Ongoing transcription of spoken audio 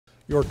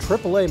Your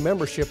AAA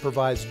membership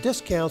provides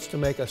discounts to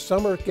make a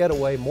summer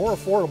getaway more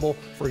affordable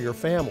for your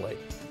family.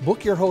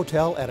 Book your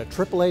hotel at a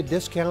AAA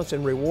Discounts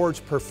and Rewards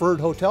preferred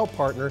hotel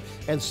partner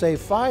and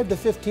save 5 to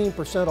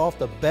 15% off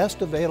the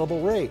best available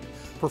rate.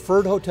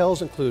 Preferred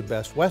hotels include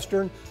Best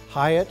Western,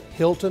 Hyatt,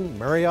 Hilton,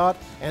 Marriott,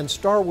 and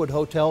Starwood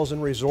Hotels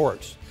and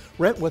Resorts.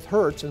 Rent with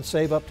Hertz and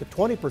save up to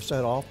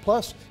 20% off,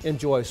 plus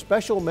enjoy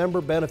special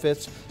member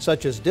benefits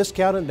such as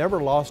discounted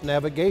never lost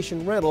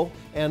navigation rental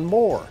and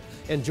more.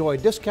 Enjoy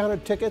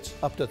discounted tickets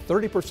up to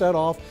 30%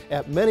 off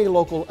at many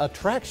local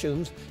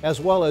attractions, as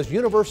well as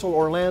Universal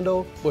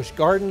Orlando, Busch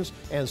Gardens,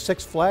 and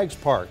Six Flags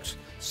parks.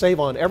 Save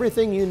on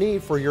everything you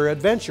need for your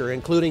adventure,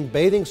 including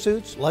bathing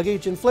suits,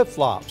 luggage, and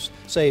flip-flops.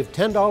 Save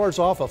 $10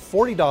 off a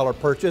 $40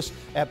 purchase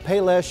at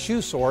Payless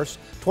Shoe Source,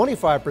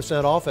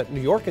 25% off at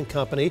New York &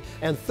 Company,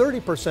 and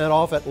 30%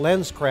 off at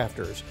Lens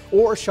Crafters.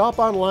 Or shop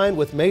online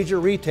with major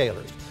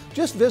retailers.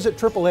 Just visit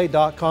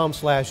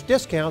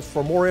AAA.com/discounts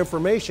for more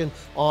information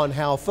on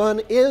how fun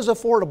is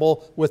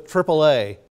affordable with AAA.